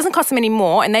more. Well, it doesn't cost them any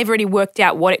more, and they've already worked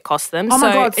out what it costs them. Oh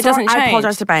my God, it doesn't change. I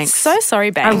apologise to banks. So sorry,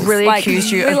 banks. I really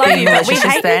accused you of love being you, but malicious we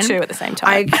hate then. you too at the same time.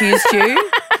 I accused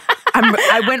you.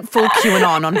 I went full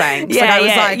QAnon on banks. Yeah, I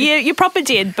was like, you proper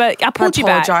did, but I pulled you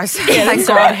back. I apologise. Thank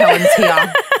God Helen's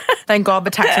here. Thank God the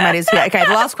taxomat is here. Okay,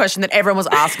 the last question that everyone was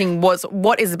asking was,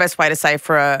 what is the best way to save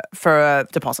for a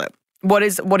deposit? What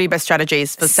are your best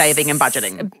strategies for saving and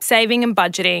budgeting? Saving and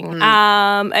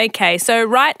budgeting. Okay, so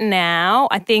right now,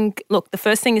 I think, look, the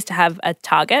first thing is to have a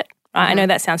target. Right? I know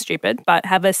that sounds stupid, but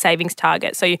have a savings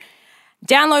target. So you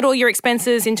download all your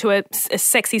expenses into a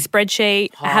sexy spreadsheet.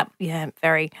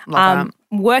 Very.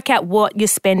 Work out what you're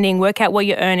spending, work out what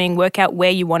you're earning, work out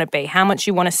where you want to be, how much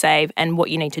you want to save, and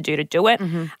what you need to do it.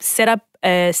 Set up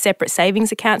a separate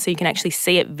savings account so you can actually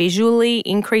see it visually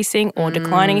increasing or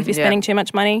declining if you're spending too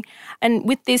much money. And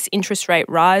with this interest rate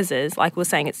rises, like we were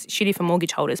saying, it's shitty for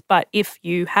mortgage holders. But if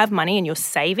you have money and you're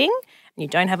saving and you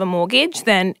don't have a mortgage,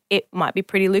 then it might be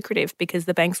pretty lucrative because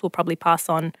the banks will probably pass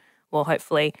on, well,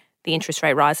 hopefully, the interest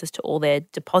rate rises to all their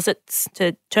deposits,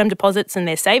 to term deposits and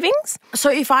their savings. So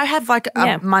if I have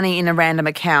money in a random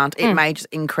account, it may just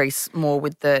increase more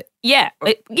with the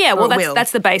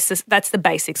that's the basis. That's the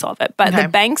basics of it. But the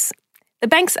banks,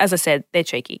 as I said, they're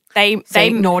cheeky. They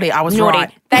naughty. I was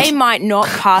right. They might not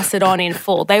pass it on in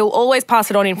full. They will always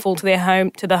pass it on in full to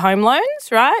the home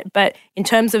loans, right? But in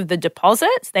terms of the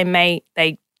deposits,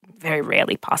 they very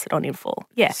rarely pass it on in full.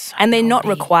 Yeah. So and they're not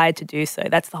required to do so.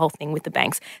 That's the whole thing with the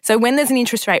banks. So when there's an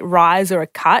interest rate rise or a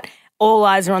cut, all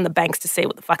eyes are on the banks to see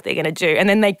what the fuck they're going to do. And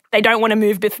then they don't want to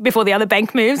move before the other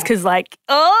bank moves because if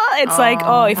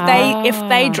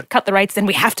they cut the rates, then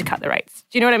we have to cut the rates.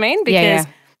 Do you know what I mean? Because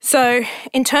so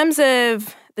in terms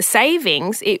of the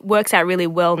savings, it works out really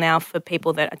well now for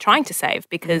people that are trying to save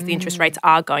because the interest rates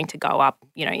are going to go up,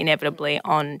 inevitably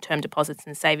on term deposits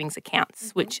and savings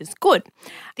accounts, which is good.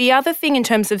 The other thing in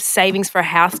terms of savings for a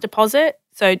house deposit,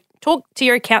 so talk to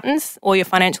your accountants or your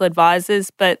financial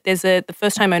advisors, but the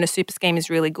First Homeowner Super Scheme is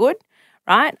really good,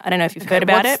 right? I don't know if you've heard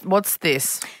about it. What's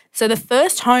this? So the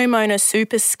First Homeowner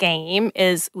Super Scheme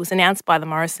was announced by the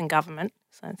Morrison government.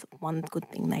 So it's one good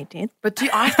thing they did. But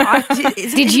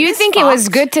did you think it was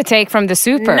good to take from the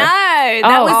super? No,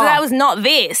 that was not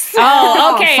this.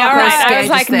 Oh, okay, all right. I was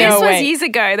like, this was years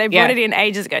ago. They brought it in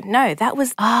ages ago. No, that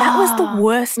was the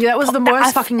worst. Yeah, that was the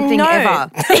worst fucking thing ever.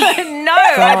 No,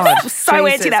 I'm so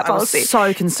anti that policy. I was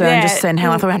so concerned just then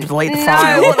how I thought I had to delete the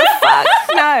file. What the fuck?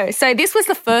 No. So this was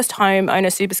the First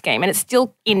Homeowner Super Scheme, and it's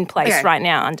still in place right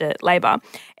now under Labor.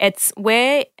 It's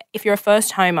where if you're a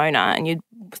first homeowner and you're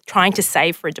trying to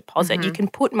save for a deposit, you can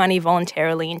put money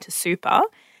voluntarily into super,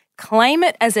 claim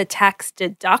it as a tax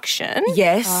deduction,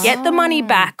 get the money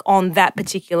back on that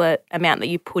particular amount that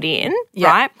you put in,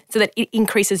 right, so that it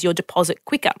increases your deposit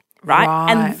quicker, right?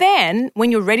 And then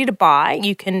when you're ready to buy,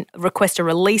 you can request a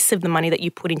release of the money that you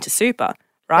put into super,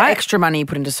 right? The extra money you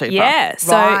put into super. Yeah.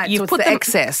 So you put the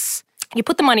excess. You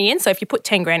put the money in. So if you put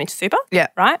 10 grand into super,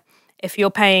 right, if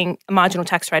you're paying a marginal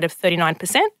tax rate of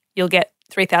 39%, you'll get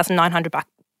 $3,900 back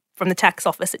from the tax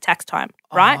office at tax time,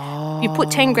 right? You put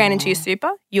 10 grand into your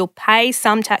super, you'll pay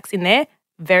some tax in there,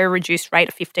 very reduced rate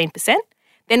of 15%.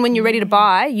 Then when you're ready to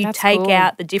buy, you take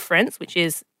out the difference, which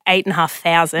is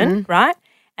 $8,500, right?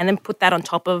 And then put that on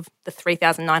top of the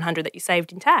 $3,900 that you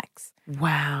saved in tax.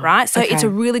 Wow. Right? So it's a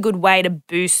really good way to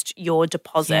boost your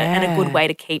deposit and a good way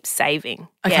to keep saving.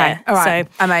 Okay. Yeah. All right.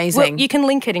 So, amazing. Well, you can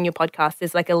link it in your podcast.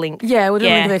 There's like a link. Yeah, we'll do a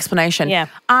link of explanation. Yeah.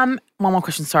 One more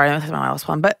question. Sorry, that's my last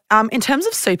one. But in terms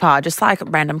of super, just like a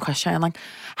random question, like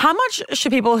how much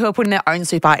should people who are putting their own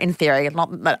super, in theory,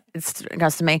 not that it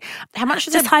goes to me, how much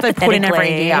should they put in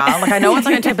every year? Like I know it's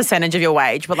like a 10% of your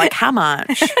wage, but like how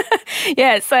much?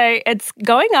 Yeah, so it's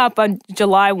going up on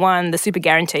July 1, the super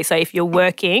guarantee. So if you're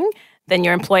working, then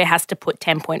your employer has to put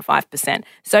 10.5%.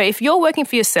 So if you're working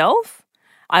for yourself,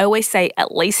 I always say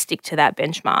at least stick to that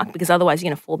benchmark because otherwise you're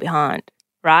going to fall behind,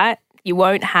 right? You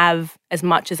won't have as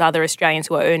much as other Australians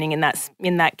who are earning in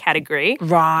that category,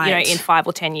 right? In 5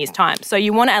 or 10 years' time. So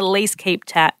you want to at least keep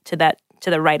to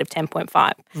the rate of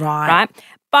 10.5, right?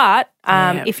 But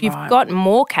if you've got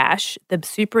more cash, the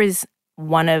super is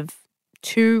one of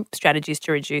 2 strategies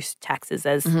to reduce taxes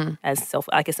as a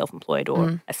self-employed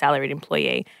or a salaried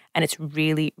employee, and it's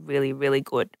really, really, really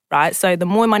good, right? So the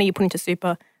more money you put into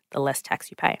super, the less tax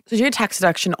you pay. So do you get tax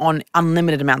deduction on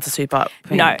unlimited amounts of super?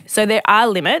 No. So there are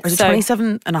limits. Or is it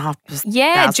 27.5%?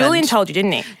 Yeah, Julian told you,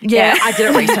 didn't he? Yeah, I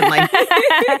did it recently.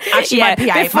 Actually, my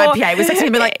PA was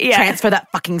texting me like, transfer that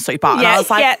fucking super. And I was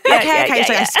like, okay.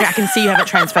 So I can see you haven't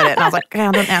transferred it. And I was like, okay,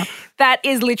 I'll do it now. That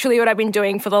is literally what I've been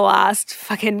doing for the last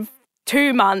fucking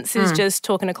 2 months is just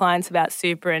talking to clients about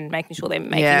super and making sure they're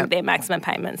making their maximum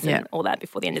payments and all that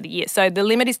before the end of the year. So the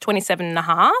limit is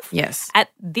 27.5. Yes. At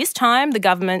this time, the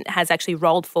government has actually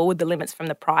rolled forward the limits from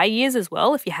the prior years as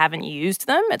well. If you haven't used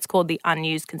them, it's called the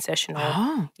unused concessional.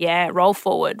 Oh. Yeah, roll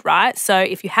forward, right? So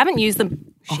if you haven't used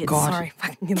them, God. Sorry,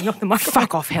 fucking knock the microphone.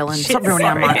 Fuck off, Helen. Stop ruining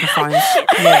our microphones.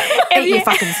 Eat your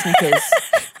fucking Snickers.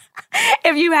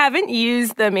 If you haven't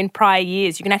used them in prior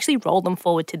years, you can actually roll them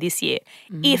forward to this year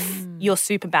if your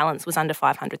super balance was under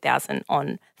 500,000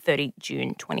 on 30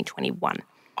 June 2021.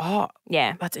 Oh,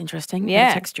 yeah. That's interesting.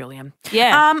 Yeah. Text Julian.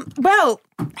 Yeah. Well,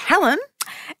 Helen.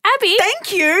 Abby.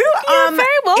 Thank you. You're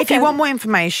very welcome. If you want more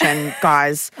information,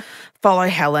 guys, follow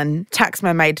Helen, Tax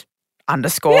Mermaid _,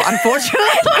 unfortunately.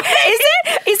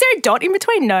 Is there a dot in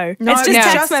between? No. It's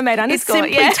just Tax Mermaid _. It's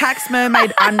simply Tax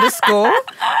Mermaid _,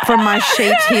 from my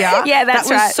sheet here. Yeah, that's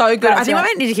right. That was so good. I think right. I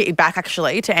might need to get you back,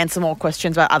 actually, to answer more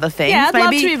questions about other things. Yeah, I'd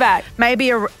love to be back.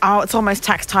 Maybe, it's almost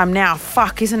tax time now.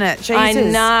 Fuck, isn't it? Jesus. I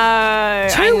know.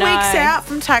 2 weeks out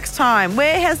from tax time.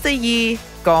 Where has the year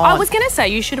gone? I was going to say,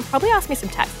 you should have probably asked me some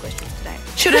tax questions today.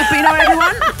 Should have been,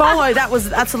 everyone. Follow,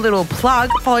 that's a little plug.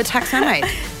 Follow Tax Mermaid.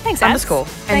 Thanks, _ Abs.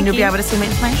 and you'll be able to see more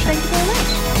information. Thank you very much.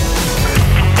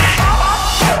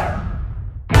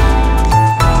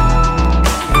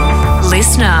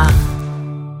 Listener.